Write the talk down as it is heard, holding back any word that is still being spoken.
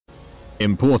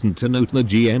Important to note, the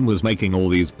GM was making all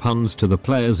these puns to the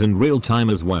players in real time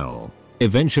as well.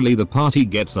 Eventually the party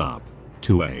gets up.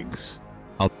 2 eggs.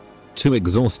 Up. Too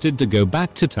exhausted to go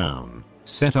back to town.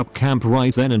 Set up camp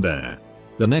right then and there.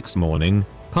 The next morning,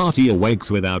 party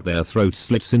awakes without their throats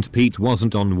slit since Pete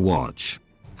wasn't on watch.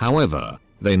 However,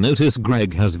 they notice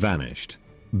Greg has vanished.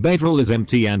 Bedroll is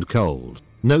empty and cold.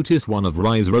 Notice one of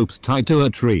Rye's ropes tied to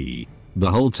a tree. The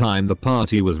whole time the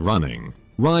party was running,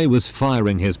 Rye was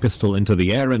firing his pistol into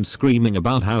the air and screaming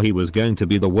about how he was going to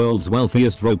be the world's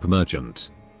wealthiest rope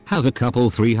merchant. Has a couple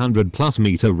 300+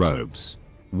 meter ropes.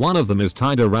 One of them is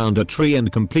tied around a tree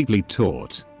and completely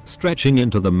taut, stretching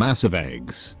into the massive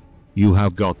eggs. You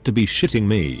have got to be shitting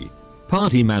me.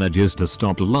 Party manages to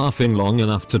stop laughing long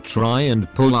enough to try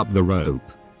and pull up the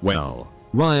rope. Well,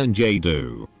 Rye and Jay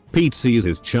do. Pete sees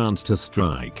his chance to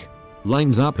strike.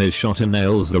 Lines up his shot and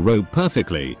nails the rope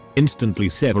perfectly, instantly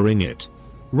severing it.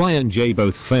 Rye and Jay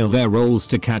both fail their rolls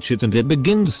to catch it and it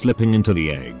begins slipping into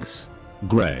the eggs.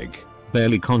 Greg,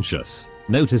 barely conscious,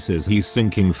 notices he's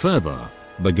sinking further,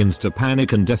 begins to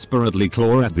panic and desperately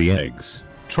claw at the eggs,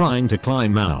 trying to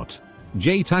climb out.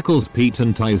 Jay tackles Pete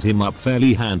and ties him up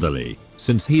fairly handily,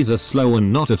 since he's a slow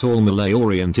and not at all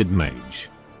melee-oriented mage.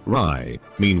 Rye,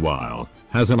 meanwhile,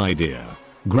 has an idea.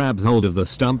 Grabs hold of the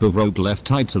stump of rope left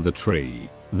tied to the tree.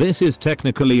 This is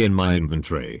technically in my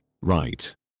inventory,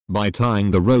 right? By tying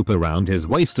the rope around his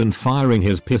waist and firing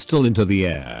his pistol into the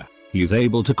air, he's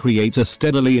able to create a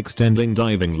steadily extending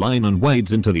diving line and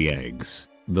wades into the eggs.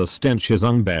 The stench is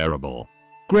unbearable.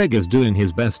 Greg is doing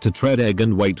his best to tread egg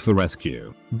and wait for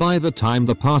rescue. By the time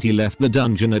the party left the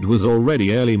dungeon it was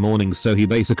already early morning, so he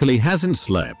basically hasn't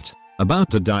slept.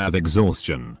 About to die of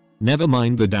exhaustion. Never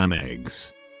mind the damn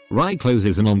eggs. Rye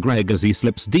closes in on Greg as he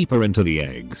slips deeper into the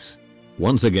eggs.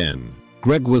 Once again,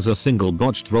 Greg was a single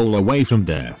botched roll away from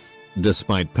death.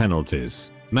 Despite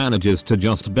penalties, manages to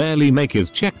just barely make his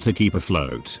check to keep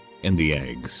afloat in the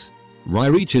eggs. Rye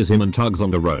reaches him and tugs on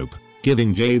the rope,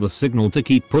 giving Jay the signal to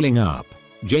keep pulling up.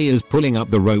 Jay is pulling up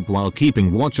the rope while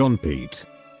keeping watch on Pete.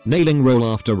 Nailing roll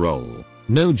after roll.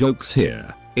 No jokes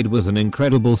here, it was an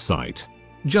incredible sight.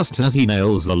 Just as he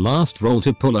nails the last roll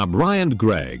to pull up Rye and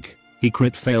Greg, he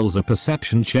crit fails a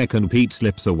perception check and Pete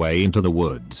slips away into the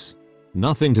woods.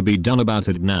 Nothing to be done about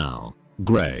it now.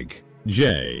 Greg,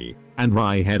 Jay, and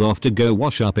Rye head off to go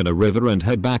wash up in a river and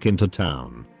head back into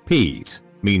town. Pete,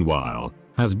 meanwhile,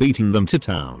 has beaten them to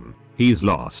town. He's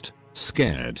lost,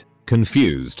 scared,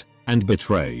 confused, and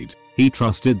betrayed. He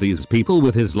trusted these people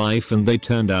with his life and they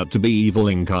turned out to be evil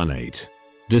incarnate.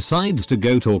 Decides to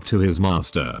go talk to his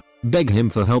master, beg him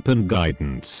for help and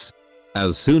guidance.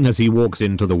 As soon as he walks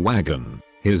into the wagon,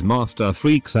 his master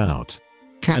freaks out.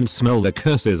 Can smell the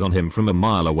curses on him from a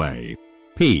mile away.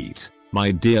 Pete,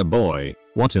 my dear boy,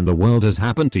 what in the world has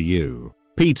happened to you?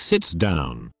 Pete sits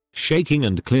down, shaking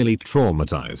and clearly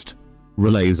traumatized.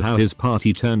 Relays how his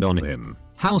party turned on him,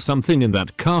 how something in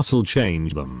that castle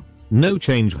changed them. No,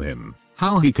 changed him,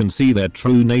 how he can see their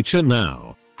true nature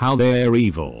now, how they're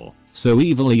evil, so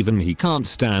evil even he can't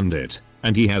stand it,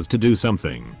 and he has to do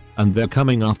something. And they're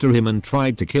coming after him and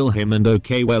tried to kill him, and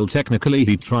okay, well technically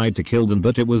he tried to kill them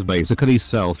but it was basically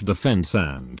self-defense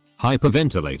and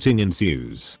hyperventilating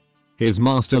ensues. His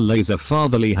master lays a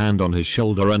fatherly hand on his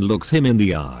shoulder and looks him in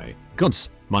the eye.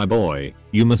 Gods, my boy,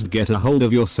 you must get a hold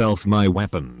of yourself, my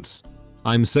weapons.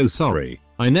 I'm so sorry,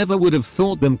 I never would have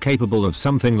thought them capable of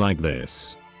something like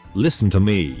this. Listen to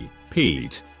me,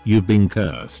 Pete, you've been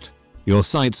cursed. Your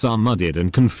sights are muddied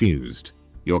and confused.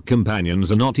 Your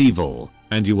companions are not evil,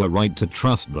 and you were right to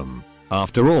trust them.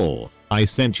 After all, I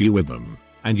sent you with them,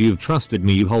 and you've trusted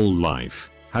me your whole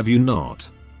life, have you not?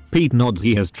 Pete nods.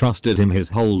 He has trusted him his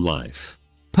whole life.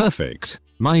 Perfect,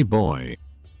 my boy.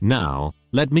 Now,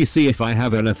 let me see if I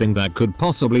have anything that could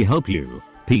possibly help you.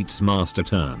 Pete's master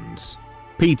turns.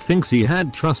 Pete thinks he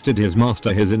had trusted his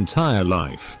master his entire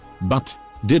life, but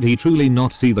did he truly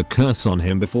not see the curse on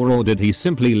him before, or did he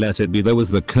simply let it be? There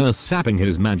was the curse sapping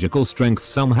his magical strength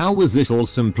somehow. Was this all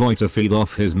some ploy to feed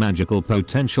off his magical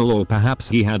potential, or perhaps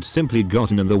he had simply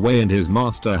gotten in the way and his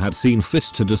master had seen fit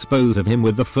to dispose of him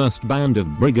with the first band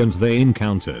of brigands they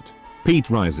encountered? Pete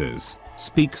rises,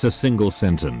 speaks a single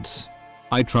sentence.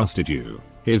 I trusted you.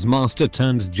 His master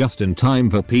turns just in time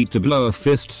for Pete to blow a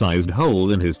fist-sized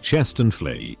hole in his chest and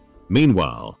flee.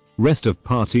 Meanwhile, rest of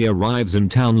party arrives in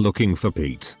town looking for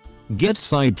Pete. Gets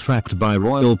sidetracked by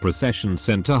royal procession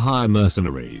sent to hire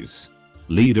mercenaries.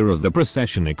 Leader of the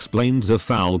procession explains a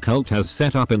foul cult has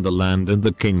set up in the land and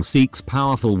the king seeks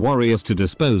powerful warriors to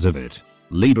dispose of it.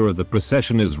 Leader of the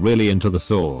procession is really into the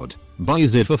sword,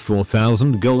 buys it for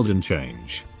 4,000 gold and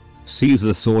change. Sees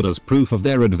the sword as proof of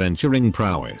their adventuring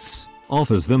prowess.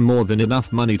 offers them more than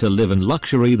enough money to live in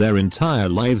luxury their entire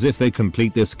lives if they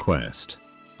complete this quest.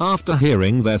 After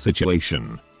hearing their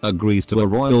situation, agrees to a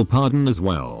royal pardon as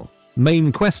well.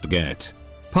 Main quest get.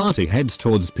 Party heads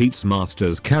towards Pete's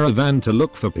master's caravan to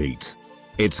look for Pete.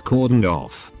 It's cordoned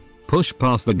off. Push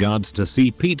past the guards to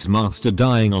see Pete's master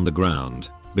dying on the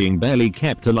ground, being barely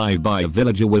kept alive by a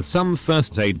villager with some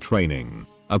first aid training.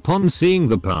 Upon seeing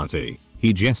the party,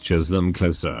 he gestures them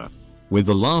closer. With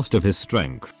the last of his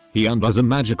strength, he undoes a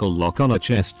magical lock on a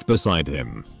chest beside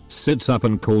him, sits up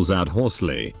and calls out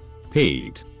hoarsely,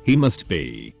 "Pete, he must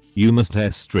be. You must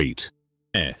street.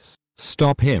 S.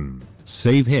 Stop him.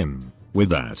 Save him." With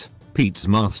that, Pete's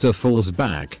master falls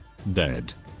back,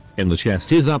 dead. In the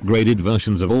chest is upgraded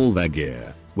versions of all their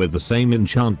gear, with the same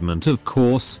enchantment of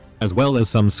course, as well as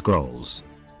some scrolls.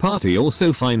 Party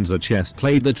also finds a chest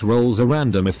plate that rolls a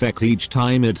random effect each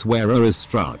time its wearer is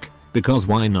struck, because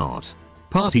why not?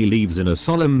 Party leaves in a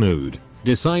solemn mood,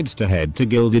 decides to head to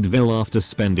Gildedville after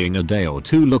spending a day or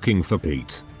two looking for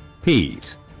Pete.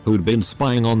 Pete, who'd been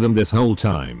spying on them this whole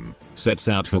time, sets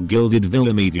out for Gildedville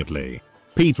immediately.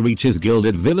 Pete reaches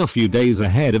Gildedville a few days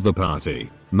ahead of the party,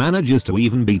 manages to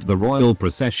even beat the royal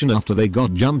procession after they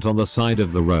got jumped on the side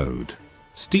of the road.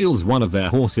 Steals one of their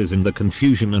horses in the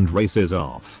confusion and races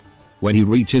off. When he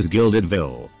reaches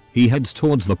Gildedville, he heads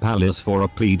towards the palace for a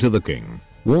plea to the king.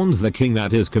 Warns the king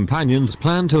that his companions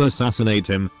plan to assassinate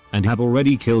him, and have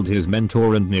already killed his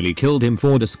mentor and nearly killed him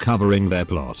for discovering their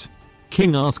plot.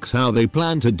 King asks how they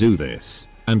plan to do this,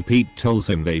 and Pete tells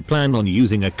him they plan on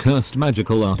using a cursed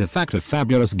magical artifact, a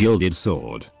fabulous gilded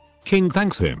sword. King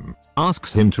thanks him,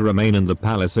 asks him to remain in the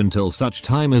palace until such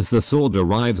time as the sword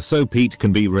arrives so Pete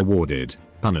can be rewarded,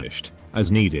 punished,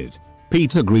 as needed.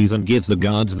 Pete agrees and gives the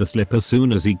guards the slip as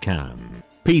soon as he can.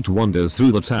 Pete wanders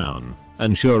through the town,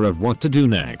 unsure of what to do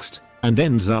next, and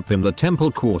ends up in the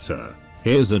temple quarter.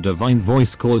 Hears a divine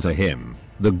voice call to him.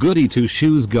 The goody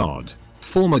two-shoes god,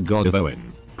 former god of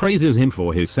Owen, praises him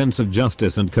for his sense of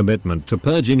justice and commitment to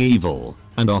purging evil,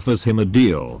 and offers him a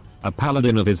deal. A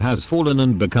paladin of his has fallen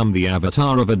and become the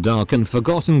avatar of a dark and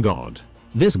forgotten god.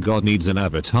 This god needs an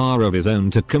avatar of his own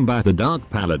to combat the dark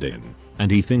paladin, and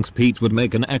he thinks Pete would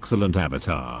make an excellent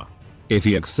avatar. If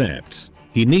he accepts,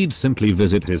 he needs simply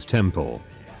visit his temple.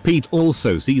 Pete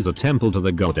also sees a temple to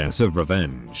the goddess of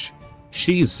revenge.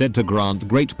 She's said to grant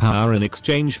great power in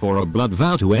exchange for a blood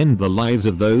vow to end the lives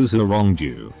of those who wronged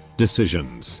you.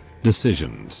 Decisions.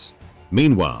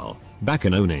 Meanwhile, back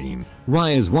in Onin,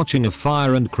 Rai is watching a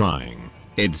fire and crying.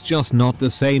 It's just not the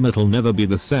same, it'll never be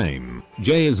the same.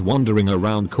 Jay is wandering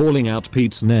around calling out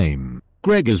Pete's name.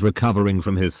 Greg is recovering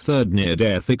from his third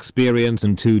near-death experience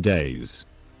in 2 days.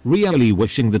 Really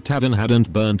wishing the tavern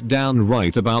hadn't burnt down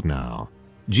right about now.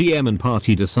 GM and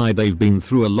party decide they've been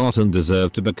through a lot and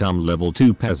deserve to become level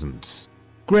 2 peasants.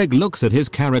 Greg looks at his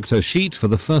character sheet for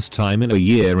the first time in a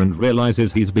year and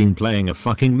realizes he's been playing a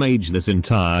fucking mage this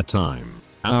entire time.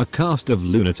 Our cast of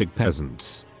lunatic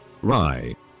peasants.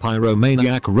 Rai,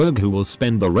 pyromaniac rogue who will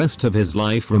spend the rest of his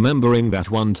life remembering that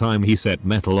one time he set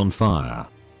metal on fire.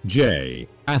 Jay,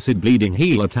 acid bleeding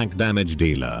heal attack damage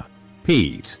dealer.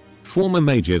 Pete, former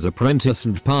mage's apprentice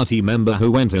and party member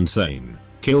who went insane,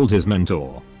 killed his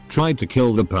mentor, tried to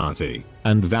kill the party,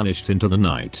 and vanished into the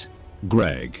night.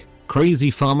 Greg, crazy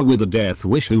farmer with a death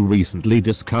wish who recently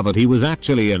discovered he was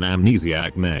actually an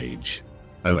amnesiac mage.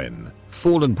 Owen,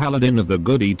 fallen paladin of the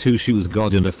goody two-shoes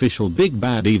god and official big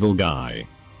bad evil guy.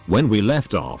 When we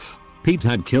left off, Pete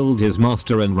had killed his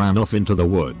master and ran off into the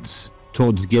woods,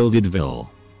 towards Gildedville.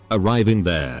 Arriving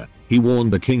there, he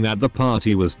warned the king that the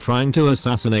party was trying to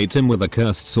assassinate him with a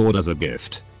cursed sword as a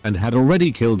gift, and had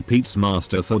already killed Pete's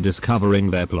master for discovering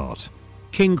their plot.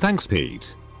 King thanks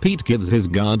Pete. Pete gives his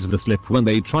guards the slip when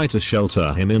they try to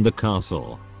shelter him in the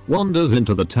castle. Wanders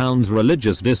into the town's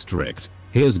religious district.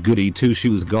 Here's goody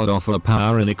two-shoes god offer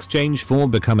power in exchange for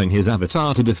becoming his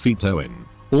avatar to defeat Owen.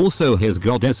 Also his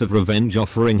goddess of revenge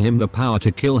offering him the power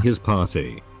to kill his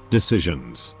party.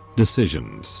 Decisions.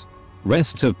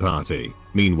 Rest of party,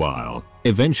 meanwhile,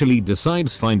 eventually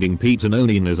decides finding Pete and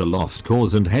Onin is a lost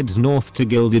cause and heads north to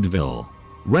Gildedville.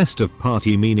 Rest of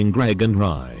party meaning Greg and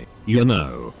Rai, you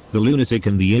know, the lunatic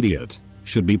and the idiot,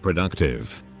 should be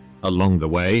productive. Along the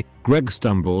way, Greg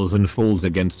stumbles and falls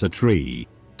against a tree.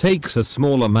 Takes a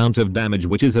small amount of damage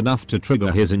which is enough to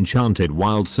trigger his enchanted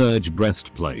wild surge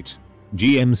breastplate.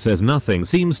 GM says nothing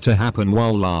seems to happen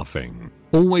while laughing.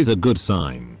 Always a good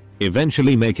sign.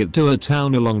 Eventually make it to a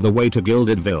town along the way to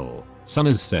Gildedville. Sun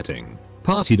is setting.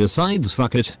 Party decides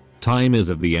fuck it. Time is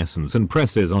of the essence and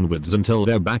presses onwards until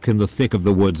they're back in the thick of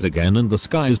the woods again and the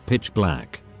sky's pitch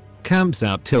black. Camps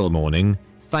out till morning.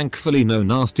 Thankfully no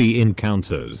nasty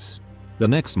encounters. The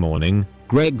next morning,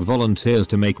 Greg volunteers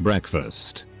to make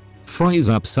breakfast. Fries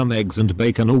up some eggs and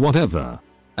bacon or whatever.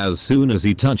 As soon as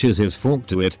he touches his fork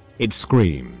to it, it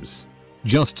screams.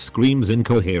 Just screams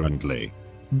incoherently.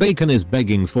 Bacon is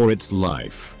begging for its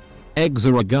life. Eggs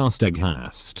are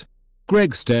aghast.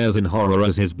 Greg stares in horror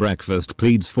as his breakfast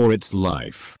pleads for its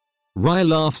life. Rye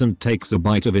laughs and takes a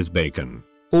bite of his bacon.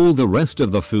 All the rest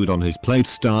of the food on his plate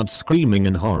starts screaming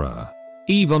in horror.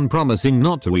 Even promising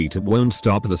not to eat it won't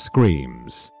stop the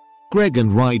screams. Greg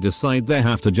and Rye decide they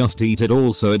have to just eat it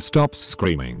all so it stops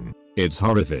screaming. It's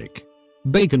horrific.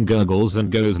 Bacon gurgles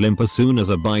and goes limp as soon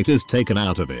as a bite is taken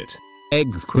out of it.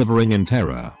 Eggs quivering in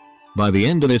terror. By the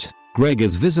end of it, Greg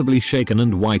is visibly shaken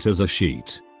and white as a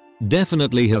sheet.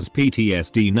 Definitely has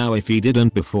PTSD now if he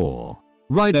didn't before.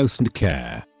 Rye doesn't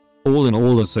care. All in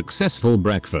all, a successful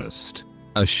breakfast.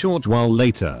 A short while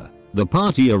later, the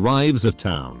party arrives at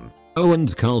town.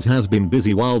 Owen's cult has been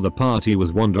busy while the party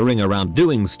was wandering around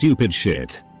doing stupid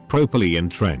shit, properly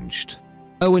entrenched.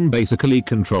 Owen basically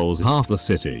controls half the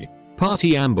city.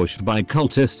 Party ambushed by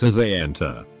cultists as they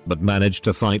enter, but managed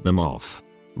to fight them off.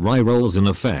 Rye rolls in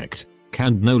effect,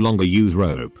 can no longer use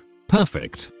rope.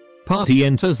 Perfect. Party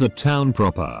enters the town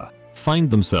proper, find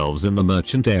themselves in the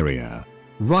merchant area.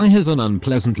 Rye has an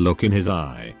unpleasant look in his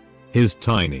eye. His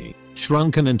tiny,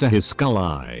 shrunken into his skull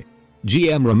eye.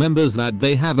 GM remembers that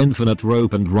they have infinite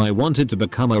rope and Rye wanted to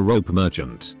become a rope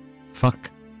merchant. Fuck.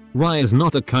 Rye is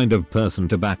not the kind of person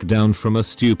to back down from a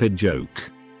stupid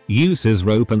joke. Uses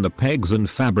rope and the pegs and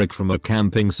fabric from a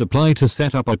camping supply to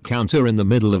set up a counter in the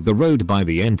middle of the road by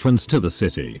the entrance to the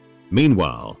city.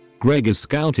 Meanwhile, Greg is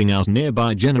scouting out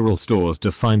nearby general stores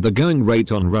to find the going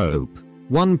rate on rope.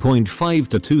 1.5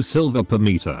 to 2 silver per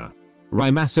meter. Rye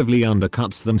massively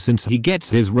undercuts them since he gets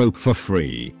his rope for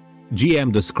free.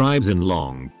 GM describes in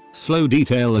long, slow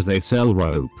detail as they sell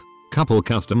rope. Couple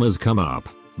customers come up,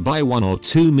 buy 1 or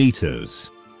 2 meters.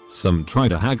 Some try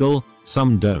to haggle,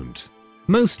 some don't.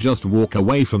 Most just walk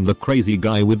away from the crazy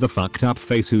guy with the fucked up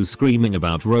face who's screaming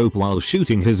about rope while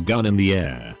shooting his gun in the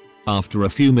air. After a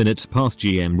few minutes pass,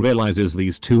 GM realizes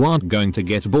these two aren't going to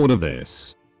get bored of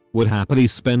this. Would happily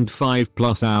spend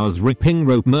 5+ hours ripping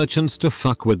rope merchants to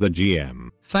fuck with the GM.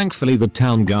 Thankfully the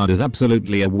town guard is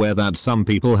absolutely aware that some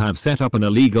people have set up an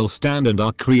illegal stand and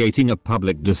are creating a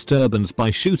public disturbance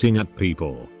by shooting at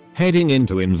people. Heading in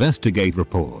to investigate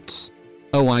reports.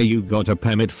 Oh, you got a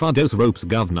permit for those ropes,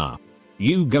 governor?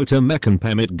 You go to Meccan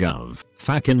permit gov.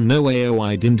 Fucking no,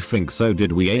 I didn't think so,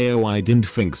 did we? I didn't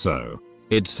think so.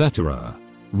 Etc.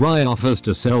 Rye offers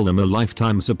to sell them a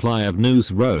lifetime supply of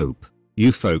noose rope.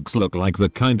 You folks look like the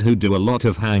kind who do a lot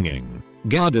of hanging.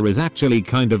 Garda is actually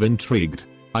kind of intrigued.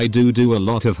 I do a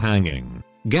lot of hanging.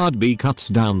 Guard B cuts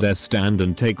down their stand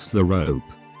and takes the rope.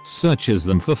 Searches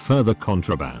them for further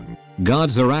contraband.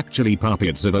 Guards are actually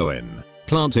puppets of Owen.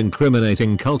 Plant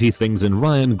incriminating culty things in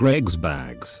Ryan Greg's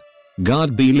bags.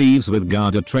 Guard B leaves with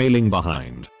Garda trailing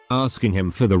behind, asking him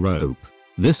for the rope.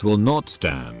 This will not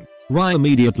stand. Rye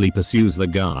immediately pursues the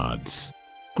guards.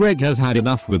 Greg has had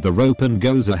enough with the rope and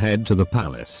goes ahead to the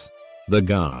palace. The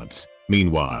guards,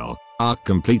 meanwhile, are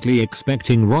completely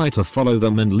expecting Rye to follow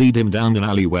them and lead him down an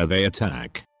alley where they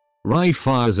attack. Rye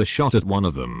fires a shot at one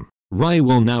of them. Rye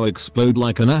will now explode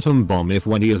like an atom bomb if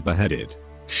when he is beheaded.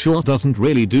 Shot doesn't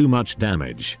really do much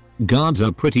damage. Guards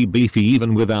are pretty beefy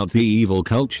even without the evil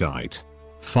cult shite.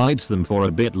 Fights them for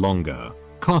a bit longer.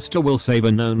 Costa will save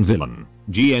a known villain.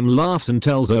 GM laughs and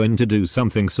tells Owen to do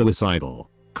something suicidal.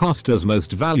 Costa's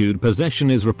most valued possession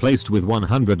is replaced with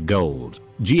 100 gold.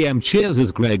 GM cheers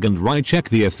as Greg and Rye check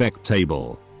the effect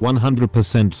table,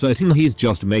 100% certain he's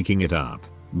just making it up.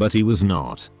 But he was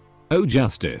not. Oh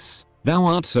Justice, thou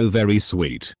art so very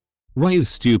sweet. Rye's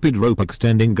stupid rope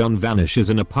extending gun vanishes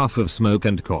in a puff of smoke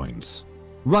and coins.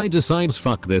 Rye decides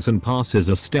fuck this and passes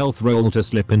a stealth roll to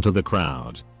slip into the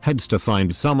crowd. Heads to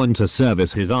find someone to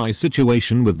service his eye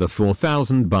situation with the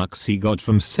 4,000 bucks he got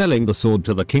from selling the sword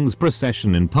to the king's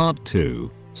procession in part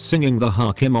 2, singing the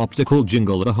Hakim optical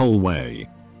jingle the whole way.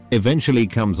 Eventually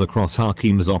comes across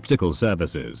Hakim's optical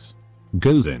services.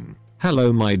 Goes in.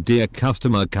 Hello my dear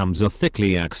customer, comes a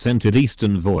thickly accented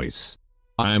eastern voice.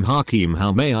 I am Hakim,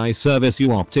 how may I service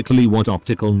you optically? What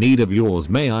optical need of yours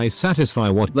may I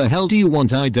satisfy? What the hell do you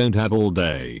want? I don't have all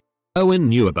day. Owen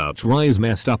knew about Rye's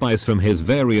messed up eyes from his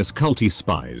various culty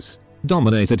spies.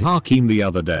 Dominated Hakim the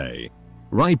other day.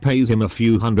 Rye pays him a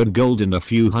few hundred gold and a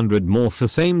few hundred more for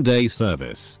same day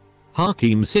service.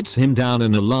 Hakim sits him down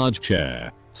in a large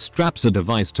chair, straps a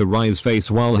device to Rye's face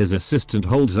while his assistant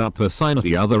holds up a sign at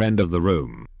the other end of the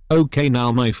room. Okay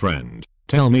now my friend,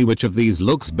 tell me which of these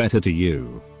looks better to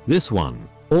you. This one,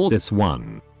 or this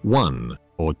one? 1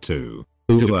 or 2.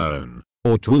 Ooh Owen.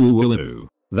 or two,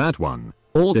 that one,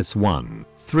 or this one,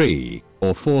 3,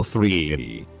 or 4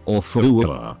 3, or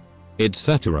 4,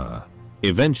 etc.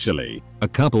 Eventually, a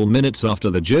couple minutes after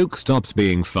the joke stops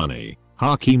being funny,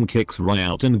 Hakim kicks Rai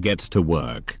out and gets to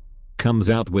work.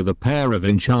 Comes out with a pair of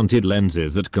enchanted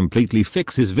lenses that completely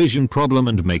fix his vision problem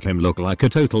and make him look like a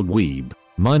total dweeb.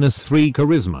 -3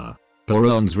 charisma. Per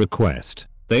On's request,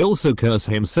 they also curse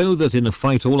him so that in a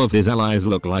fight all of his allies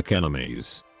look like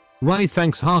enemies. Rai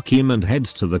thanks Hakim and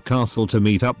heads to the castle to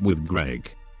meet up with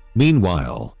Greg.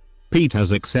 Meanwhile, Pete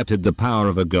has accepted the power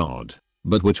of a god.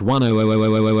 But which one?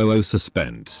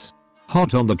 Suspense.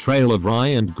 Hot on the trail of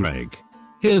Rai and Greg.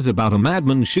 Hears about a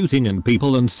madman shooting and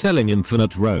people and selling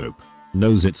infinite rope.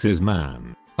 Knows it's his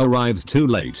man. Arrives too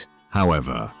late,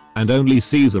 however, and only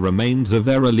sees the remains of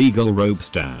their illegal rope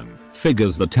stand.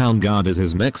 Figures the town guard is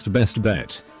his next best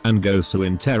bet, and goes to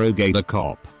interrogate a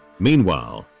cop.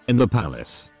 Meanwhile, in the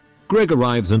palace, Greg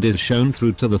arrives and is shown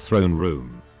through to the throne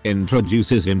room.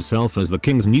 Introduces himself as the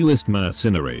king's newest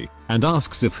mercenary, and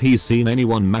asks if he's seen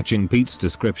anyone matching Pete's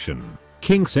description.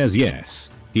 King says yes,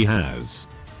 he has.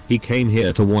 He came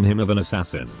here to warn him of an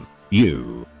assassin.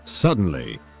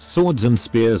 Suddenly, swords and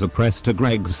spears are pressed to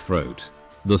Greg's throat.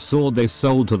 The sword they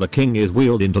sold to the king is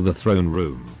wheeled into the throne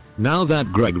room. Now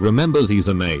that Greg remembers he's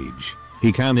a mage,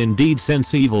 he can indeed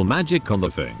sense evil magic on the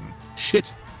thing.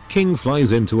 Shit. King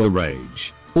flies into a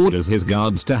rage. Orders his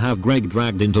guards to have Greg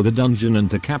dragged into the dungeon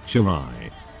and to capture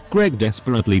Rai. Greg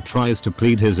desperately tries to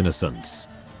plead his innocence.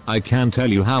 I can tell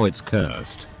you how it's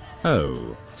cursed.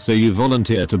 Oh, so you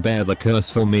volunteer to bear the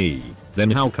curse for me,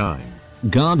 then how kind.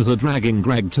 Guards are dragging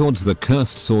Greg towards the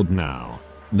cursed sword now.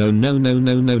 No.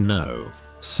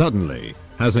 Suddenly,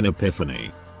 has an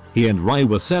epiphany. He and Rai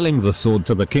were selling the sword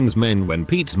to the king's men when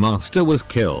Pete's master was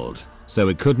killed, so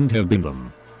it couldn't have been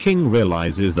them. King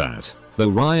realizes that, though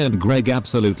Rai and Greg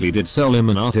absolutely did sell him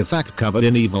an artifact covered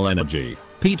in evil energy,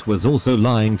 Pete was also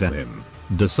lying to him.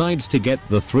 Decides to get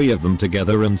the three of them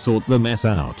together and sort the mess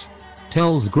out.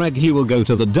 Tells Greg he will go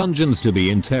to the dungeons to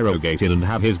be interrogated and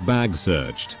have his bag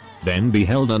searched, then be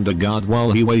held under guard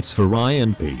while he waits for Rai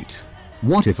and Pete.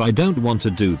 What if I don't want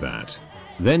to do that?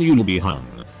 Then you'll be hung.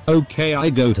 Okay, I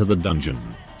go to the dungeon.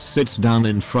 Sits down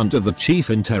in front of the chief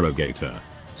interrogator.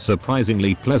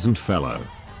 Surprisingly pleasant fellow.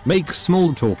 Makes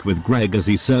small talk with Greg as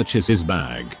he searches his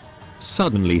bag.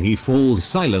 Suddenly he falls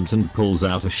silent and pulls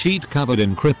out a sheet covered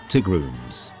in cryptic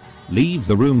runes. Leaves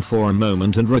the room for a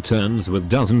moment and returns with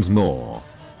dozens more.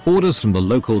 Orders from the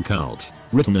local cult,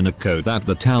 written in a code that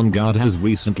the town guard has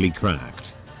recently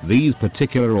cracked. These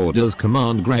particular orders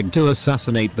command Greg to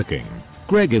assassinate the king.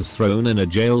 Greg is thrown in a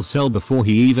jail cell before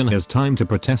he even has time to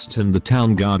protest, and the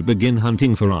town guard begin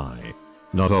hunting for Rai.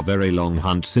 Not a very long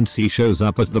hunt since he shows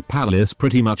up at the palace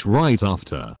pretty much right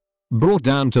after. Brought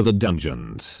down to the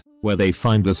dungeons, where they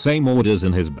find the same orders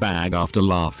in his bag after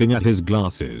laughing at his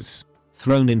glasses.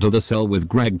 Thrown into the cell with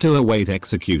Greg to await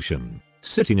execution.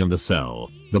 Sitting in the cell,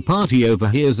 the party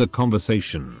overhears a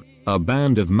conversation. A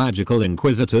band of magical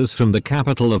inquisitors from the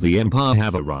capital of the empire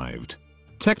have arrived.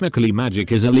 Technically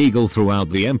magic is illegal throughout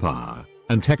the empire,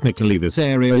 and technically this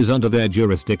area is under their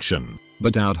jurisdiction,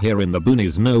 but out here in the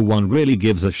boonies no one really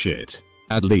gives a shit.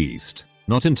 At least,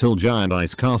 not until giant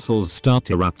ice castles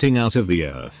start erupting out of the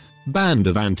earth. Band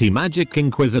of anti-magic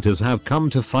inquisitors have come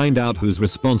to find out who's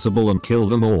responsible and kill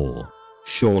them all.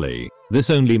 Surely,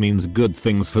 this only means good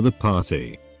things for the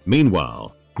party.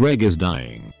 Meanwhile, Greg is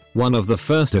dying. One of the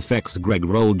first effects Greg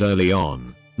rolled early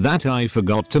on, that I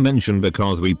forgot to mention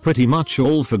because we pretty much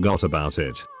all forgot about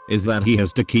it, is that he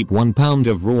has to keep 1 pound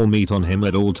of raw meat on him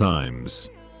at all times.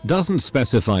 Doesn't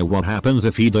specify what happens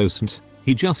if he doesn't,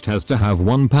 he just has to have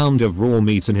 1 pound of raw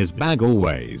meat in his bag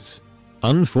always.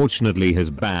 Unfortunately his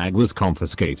bag was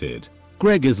confiscated.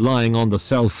 Greg is lying on the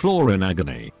cell floor in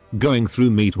agony, going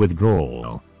through meat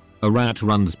withdrawal. A rat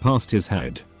runs past his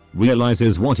head,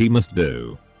 realizes what he must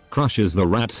do, crushes the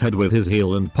rat's head with his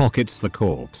heel and pockets the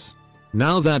corpse.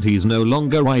 Now that he's no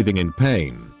longer writhing in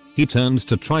pain, he turns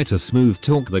to try to smooth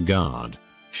talk the guard.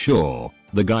 Sure,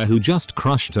 the guy who just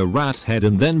crushed a rat's head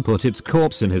and then put its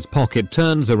corpse in his pocket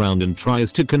turns around and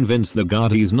tries to convince the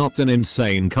guard he's not an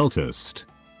insane cultist.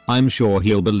 I'm sure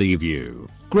he'll believe you.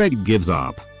 Greg gives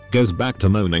up, goes back to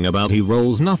moaning about he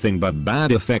rolls nothing but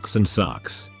bad effects and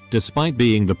sucks, despite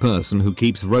being the person who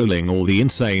keeps rolling all the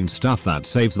insane stuff that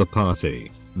saves the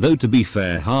party. Though to be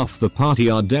fair, half the party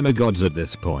are demigods at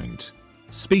this point.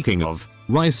 Speaking of,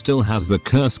 Rai still has the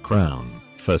curse crown.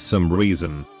 For some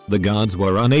reason, the guards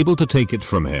were unable to take it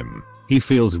from him. He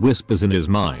feels whispers in his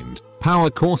mind, power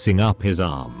coursing up his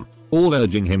arm, all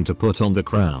urging him to put on the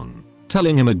crown,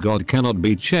 telling him a god cannot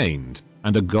be chained,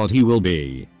 and a god he will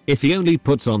be, if he only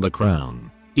puts on the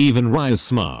crown. Even Rai is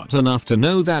smart enough to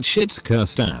know that shit's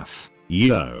cursed AF.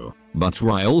 Yo. But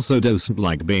Rai also doesn't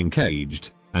like being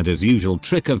caged, and his usual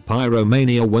trick of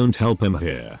pyromania won't help him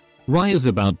here. Rai is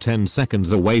about 10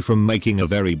 seconds away from making a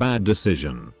very bad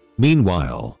decision.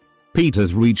 Meanwhile, Pete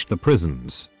has reached the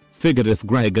prisons. Figured if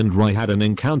Greg and Rai had an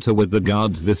encounter with the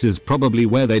guards, this is probably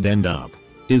where they'd end up.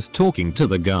 Is talking to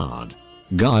the guard.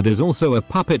 Guard is also a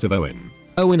puppet of Owen.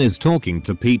 Owen is talking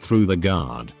to Pete through the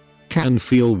guard. Can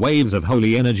feel waves of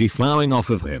holy energy flowing off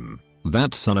of him.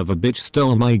 That son of a bitch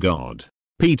stole my god.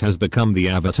 Pete has become the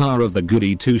avatar of the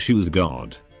goody two shoes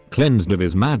god. Cleansed of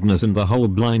his madness and the whole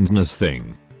blindness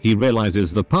thing, he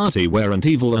realizes the party weren't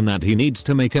evil and that he needs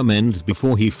to make amends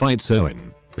before he fights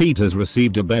Owen. Pete has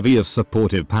received a bevy of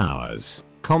supportive powers,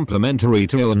 complementary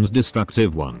to Owen's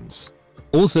destructive ones.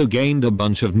 Also gained a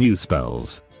bunch of new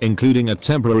spells, including a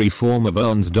temporary form of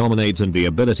Owen's dominate and the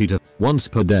ability to, once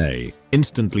per day,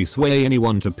 instantly sway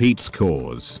anyone to Pete's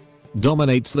cause.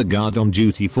 Dominates the guard on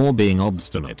duty for being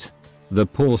obstinate. The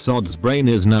poor sod's brain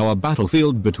is now a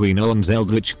battlefield between Owen's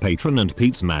eldritch patron and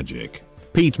Pete's magic.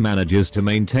 Pete manages to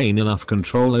maintain enough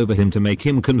control over him to make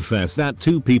him confess that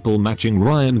 2 people matching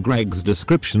Ryan Gregg's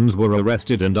descriptions were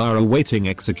arrested and are awaiting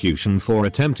execution for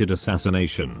attempted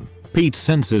assassination. Pete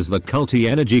senses the culty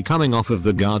energy coming off of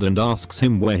the guard and asks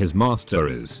him where his master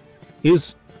is.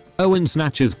 Owen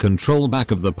snatches control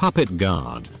back of the puppet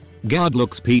guard. Guard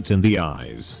looks Pete in the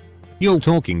eyes. You're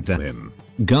talking to him.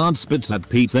 Guard spits at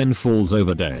Pete, then falls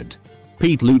over dead.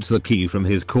 Pete loots the key from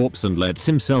his corpse and lets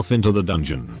himself into the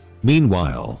dungeon.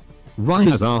 Meanwhile, Rai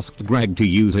has asked Greg to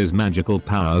use his magical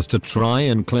powers to try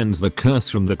and cleanse the curse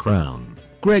from the crown.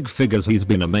 Greg figures he's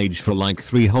been a mage for like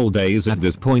 3 whole days at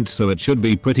this point, so it should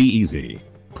be pretty easy.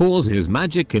 Pours his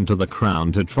magic into the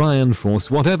crown to try and force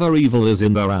whatever evil is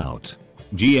in there out.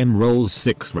 GM rolls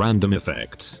 6 random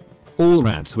effects. All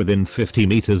rats within 50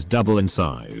 meters double in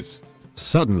size.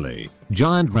 Suddenly,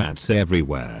 giant rats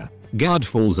everywhere. Guard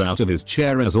falls out of his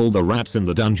chair as all the rats in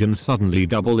the dungeon suddenly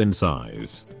double in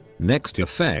size. Next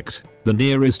effect, the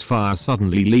nearest fire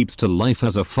suddenly leaps to life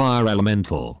as a fire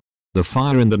elemental. The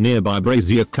fire in the nearby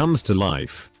brazier comes to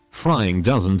life, frying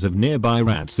dozens of nearby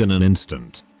rats in an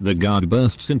instant. The guard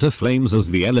bursts into flames as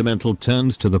the elemental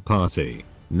turns to the party.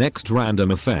 Next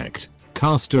random effect,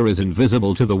 caster is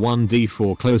invisible to the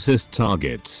 1d4 closest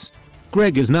targets.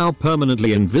 Greg is now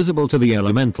permanently invisible to the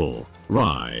elemental,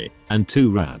 Rai, and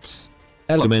 2 rats.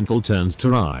 Elemental turns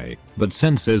to Rai, but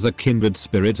senses a kindred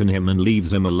spirit in him and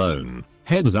leaves him alone,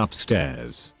 heads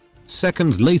upstairs.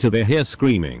 Seconds later they hear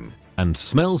screaming, and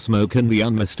smell smoke and the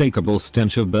unmistakable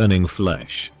stench of burning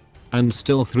flesh. And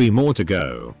still 3 more to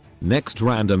go. Next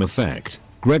random effect,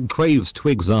 Greg craves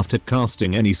twigs after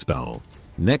casting any spell.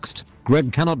 Next,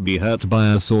 Greg cannot be hurt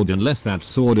by a sword unless that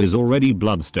sword is already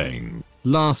bloodstained.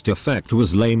 Last effect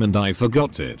was lame and I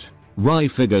forgot it. Rai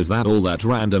figures that all that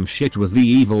random shit was the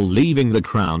evil leaving the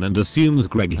crown and assumes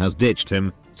Greg has ditched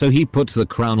him, so he puts the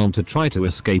crown on to try to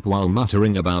escape while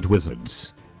muttering about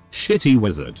wizards. Shitty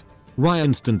wizard. Rai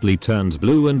instantly turns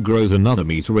blue and grows another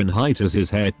meter in height as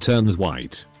his hair turns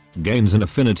white. Gains an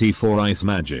affinity for ice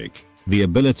magic, the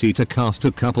ability to cast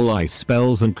a couple ice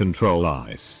spells and control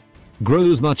ice.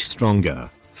 Grows much stronger,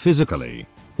 physically.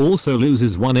 Also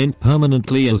loses 1 int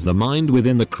permanently as the mind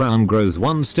within the crown grows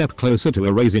 1 step closer to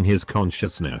erasing his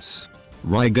consciousness.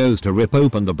 Rai goes to rip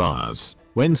open the bars,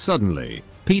 when suddenly,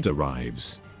 Pete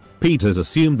arrives. Pete has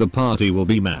assumed the party will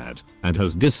be mad, and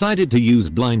has decided to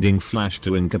use blinding flash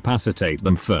to incapacitate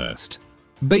them first.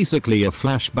 Basically a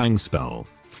flashbang spell.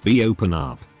 Fee open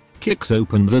up. Kicks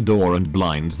open the door and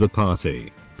blinds the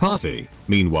party. Party,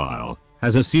 meanwhile,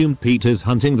 has assumed Pete is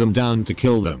hunting them down to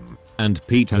kill them. And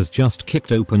Pete has just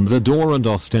kicked open the door and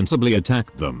ostensibly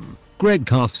attacked them. Greg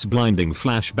casts blinding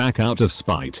flash back out of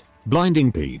spite,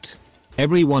 blinding Pete.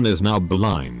 Everyone is now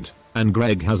blind, and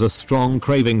Greg has a strong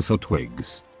craving for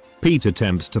twigs. Pete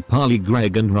attempts to parley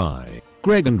Greg and Rai.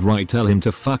 Greg and Rai tell him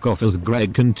to fuck off as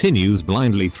Greg continues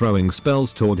blindly throwing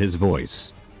spells toward his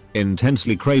voice.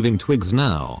 Intensely craving twigs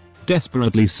now,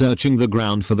 desperately searching the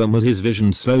ground for them as his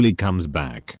vision slowly comes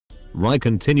back. Rai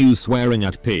continues swearing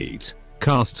at Pete.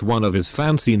 Casts one of his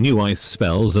fancy new ice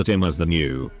spells at him as the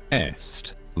new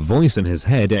voice in his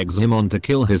head eggs him on to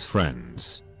kill his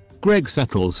friends. Greg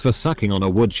settles for sucking on a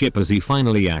wood chip as he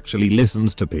finally actually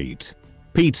listens to Pete.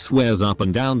 Pete swears up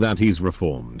and down that he's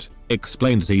reformed,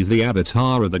 explains he's the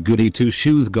avatar of the goody two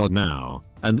shoes god now,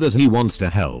 and that he wants to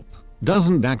help.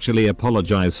 Doesn't actually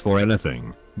apologize for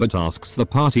anything, but asks the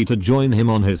party to join him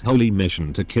on his holy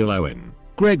mission to kill Owen.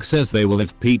 Greg says they will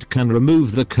if Pete can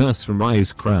remove the curse from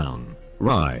Rai's crown.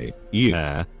 Rai,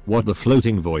 yeah, what the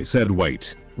floating voice said.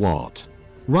 Wait, what?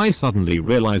 Rai suddenly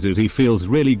realizes he feels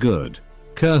really good.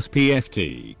 Curse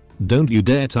PFT. Don't you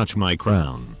dare touch my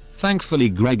crown. Thankfully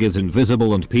Greg is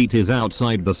invisible and Pete is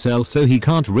outside the cell, so he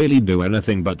can't really do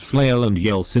anything but flail and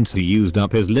yell since he used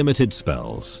up his limited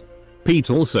spells.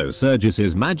 Pete also surges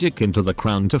his magic into the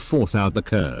crown to force out the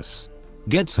curse.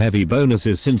 Gets heavy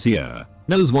bonuses since he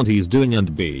knows what he's doing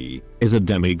and B is a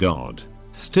demigod.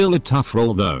 Still a tough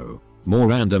roll though. More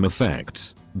random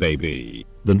effects, baby.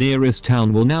 The nearest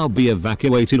town will now be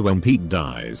evacuated when Pete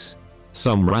dies.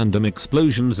 Some random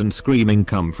explosions and screaming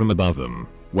come from above them.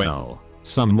 Well,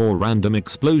 some more random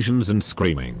explosions and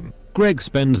screaming. Greg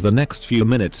spends the next few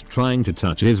minutes trying to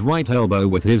touch his right elbow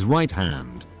with his right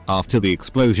hand. After the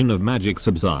explosion of magic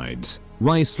subsides,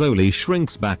 Rai slowly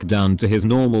shrinks back down to his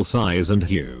normal size and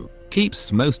hue.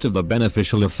 Keeps most of the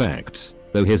beneficial effects,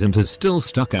 though his int is still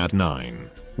stuck at 9.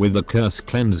 With the curse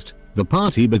cleansed, the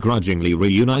party begrudgingly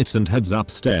reunites and heads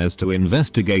upstairs to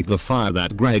investigate the fire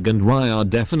that Greg and Rai are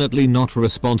definitely not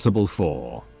responsible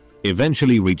for.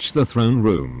 Eventually reach the throne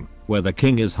room, where the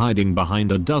king is hiding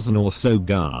behind a dozen or so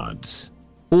guards.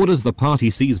 Orders the party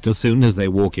seized as soon as they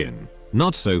walk in.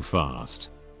 Not so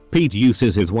fast. Pete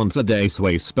uses his once a day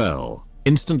sway spell,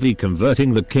 instantly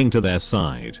converting the king to their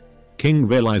side. King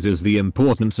realizes the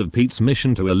importance of Pete's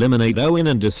mission to eliminate Owen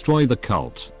and destroy the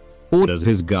cult. Orders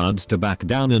his guards to back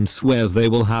down and swears they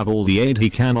will have all the aid he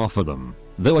can offer them,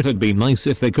 though it'd be nice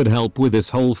if they could help with this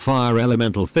whole fire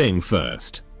elemental thing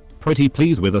first. Pretty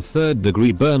pleased with a 3rd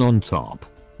degree burn on top.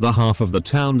 The half of the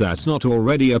town that's not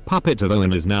already a puppet of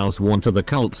Owen is now sworn to the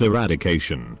cult's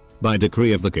eradication. By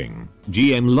decree of the king.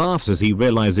 GM laughs as he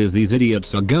realizes these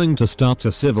idiots are going to start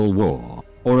a civil war,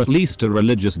 or at least a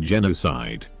religious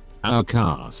genocide. Our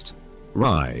cast.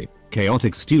 Rai,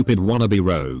 chaotic stupid wannabe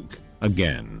rogue,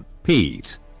 again.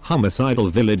 Pete, homicidal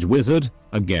village wizard,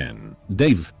 again.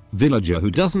 Dave, villager who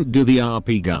doesn't do the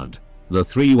RP good. The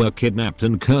 3 were kidnapped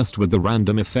and cursed with the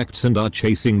random effects and are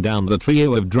chasing down the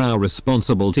trio of drow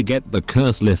responsible to get the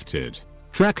curse lifted.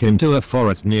 Track into a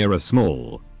forest near a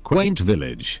small, quaint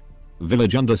village.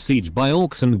 Village under siege by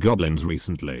orcs and goblins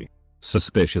recently.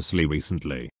 Suspiciously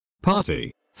recently.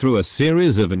 Party, through a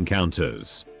series of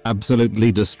encounters,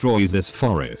 absolutely destroys this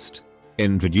forest.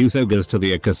 Introduce ogres to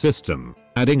the ecosystem,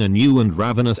 adding a new and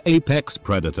ravenous apex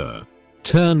predator.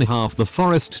 Turn half the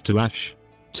forest to ash.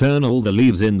 Turn all the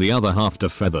leaves in the other half to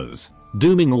feathers,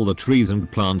 dooming all the trees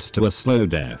and plants to a slow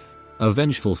death. A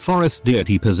vengeful forest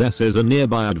deity possesses a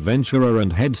nearby adventurer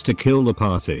and heads to kill the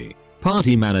party.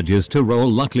 Party manages to roll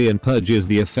luckily and purges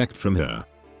the effect from her.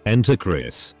 Enter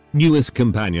Chris, newest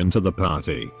companion to the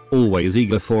party, always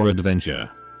eager for adventure.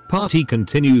 Party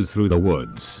continues through the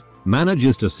woods,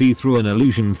 manages to see through an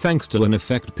illusion thanks to an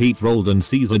effect Pete rolled and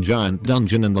sees a giant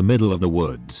dungeon in the middle of the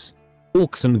woods.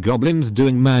 Orcs and goblins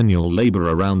doing manual labor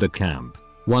around a camp.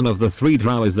 One of the 3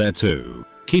 drow is there too,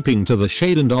 keeping to the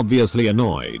shade and obviously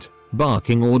annoyed,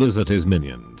 barking orders at his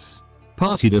minions.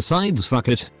 Party decides fuck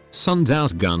it, suns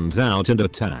out guns out and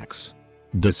attacks.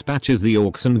 Dispatches the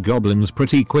orcs and goblins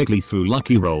pretty quickly through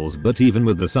lucky rolls, but even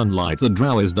with the sunlight the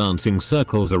drow is dancing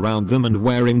circles around them and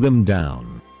wearing them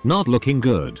down. Not looking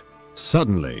good.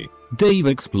 Suddenly, Dave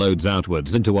explodes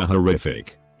outwards into a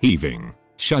horrific, heaving,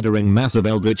 shuddering mass of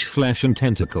eldritch flesh and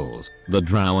tentacles. The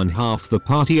drow and half the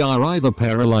party are either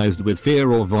paralyzed with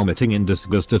fear or vomiting in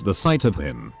disgust at the sight of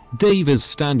him. Dave is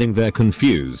standing there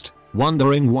confused,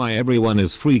 wondering why everyone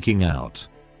is freaking out.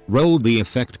 Rolled the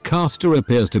effect caster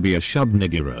appears to be a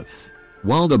Shub-Niggurath.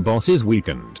 While the boss is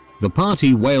weakened, the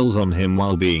party wails on him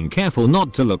while being careful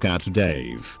not to look at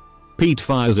Dave. Pete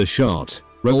fires a shot,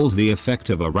 rolls the effect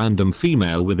of a random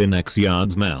female within X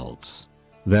yards melts.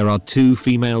 There are 2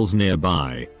 females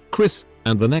nearby, Chris,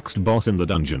 and the next boss in the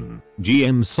dungeon.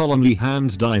 GM solemnly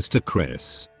hands dice to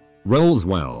Chris. Rolls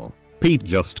well. Pete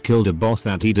just killed a boss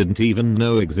that he didn't even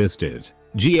know existed.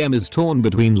 GM is torn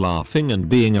between laughing and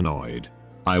being annoyed.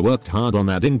 I worked hard on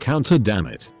that encounter, damn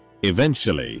it.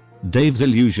 Eventually, Dave's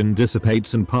illusion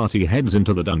dissipates and party heads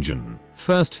into the dungeon.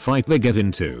 First fight they get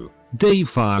into, Dave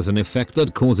fires an effect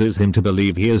that causes him to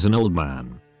believe he is an old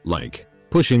man. Like,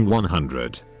 pushing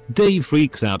 100. Dave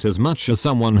freaks out as much as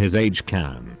someone his age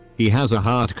can. He has a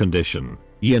heart condition,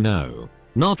 you know.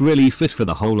 Not really fit for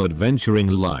the whole adventuring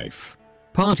life.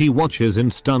 Party watches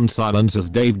in stunned silence as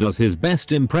Dave does his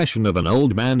best impression of an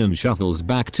old man and shuffles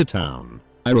back to town.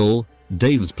 I roll.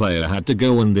 Dave's player had to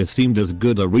go and this seemed as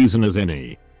good a reason as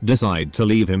any. Decide to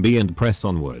leave him be and press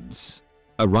onwards.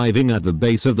 Arriving at the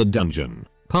base of the dungeon,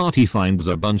 party finds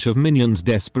a bunch of minions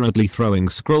desperately throwing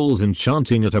scrolls and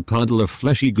chanting at a puddle of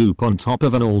fleshy goop on top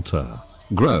of an altar.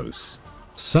 Gross.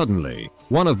 Suddenly,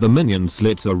 one of the minions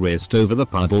slits a wrist over the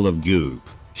puddle of goop.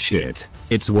 Shit,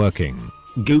 it's working.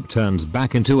 Goop turns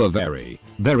back into a very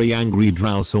Very angry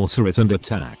drow sorceress and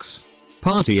attacks.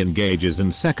 Party engages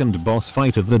in second boss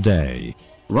fight of the day.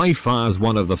 Rai fires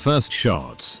one of the first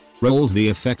shots, rolls the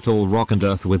effect, all rock and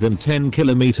earth within 10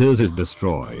 kilometers is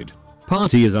destroyed.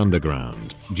 Party is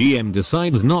underground. GM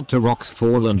decides not to rocks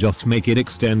fall and just make it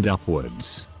extend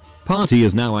upwards. Party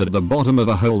is now at the bottom of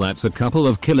a hole that's a couple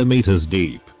of kilometers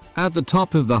deep. At the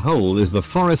top of the hole is the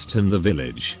forest and the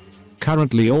village.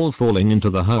 Currently all falling into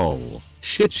the hole.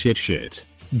 Shit.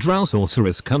 Drow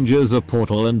sorceress conjures a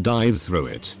portal and dives through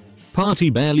it. Party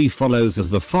barely follows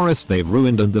as the forest they've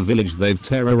ruined and the village they've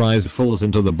terrorized falls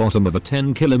into the bottom of a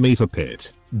 10-kilometer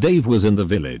pit. Dave was in the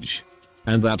village.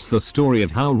 And that's the story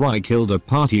of how Rai killed a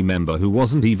party member who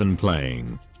wasn't even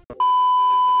playing.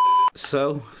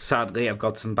 So, sadly, I've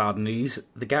got some bad news.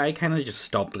 The guy kind of just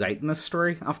stopped writing this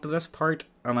story after this part.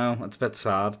 I know, it's a bit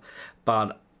sad,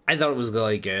 but I thought it was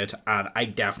really good, and I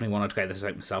definitely want to try this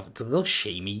out myself. It's a little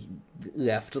shamey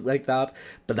left it like that,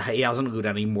 but he hasn't wrote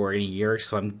any more in a year,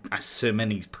 so I'm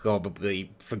assuming he's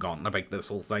probably forgotten about this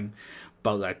whole thing.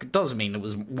 But like, it doesn't mean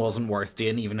it wasn't worth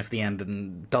doing, even if the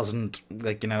ending doesn't,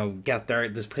 like, you know, get there.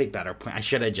 There's probably better point. I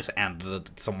should have just ended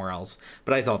it somewhere else,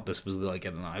 but I thought this was really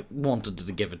good, and I wanted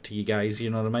to give it to you guys.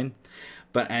 You know what I mean?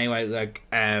 But anyway, like,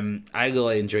 I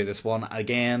really enjoy this one.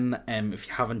 Again, if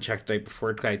you haven't checked it out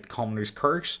before, try out the Commoner's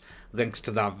Curse. Links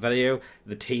to that video,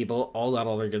 the table, all that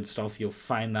other good stuff. You'll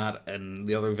find that in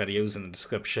the other videos in the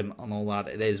description and all that.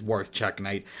 It is worth checking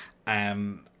out.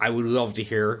 I would love to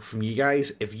hear from you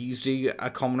guys. If you do a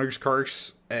Commoner's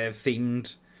Curse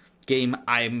themed game,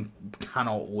 I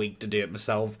cannot wait to do it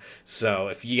myself. So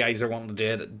if you guys are wanting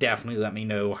to do it, definitely let me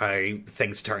know how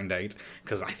things turned out,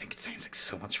 because I think it sounds like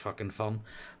so much fucking fun.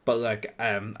 But like,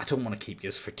 I don't want to keep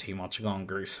you for too much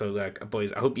longer. So like,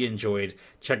 boys, I hope you enjoyed.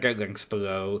 Check out links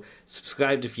below.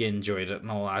 Subscribe if you enjoyed it and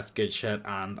all that good shit.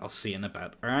 And I'll see you in a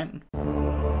bit. Alright?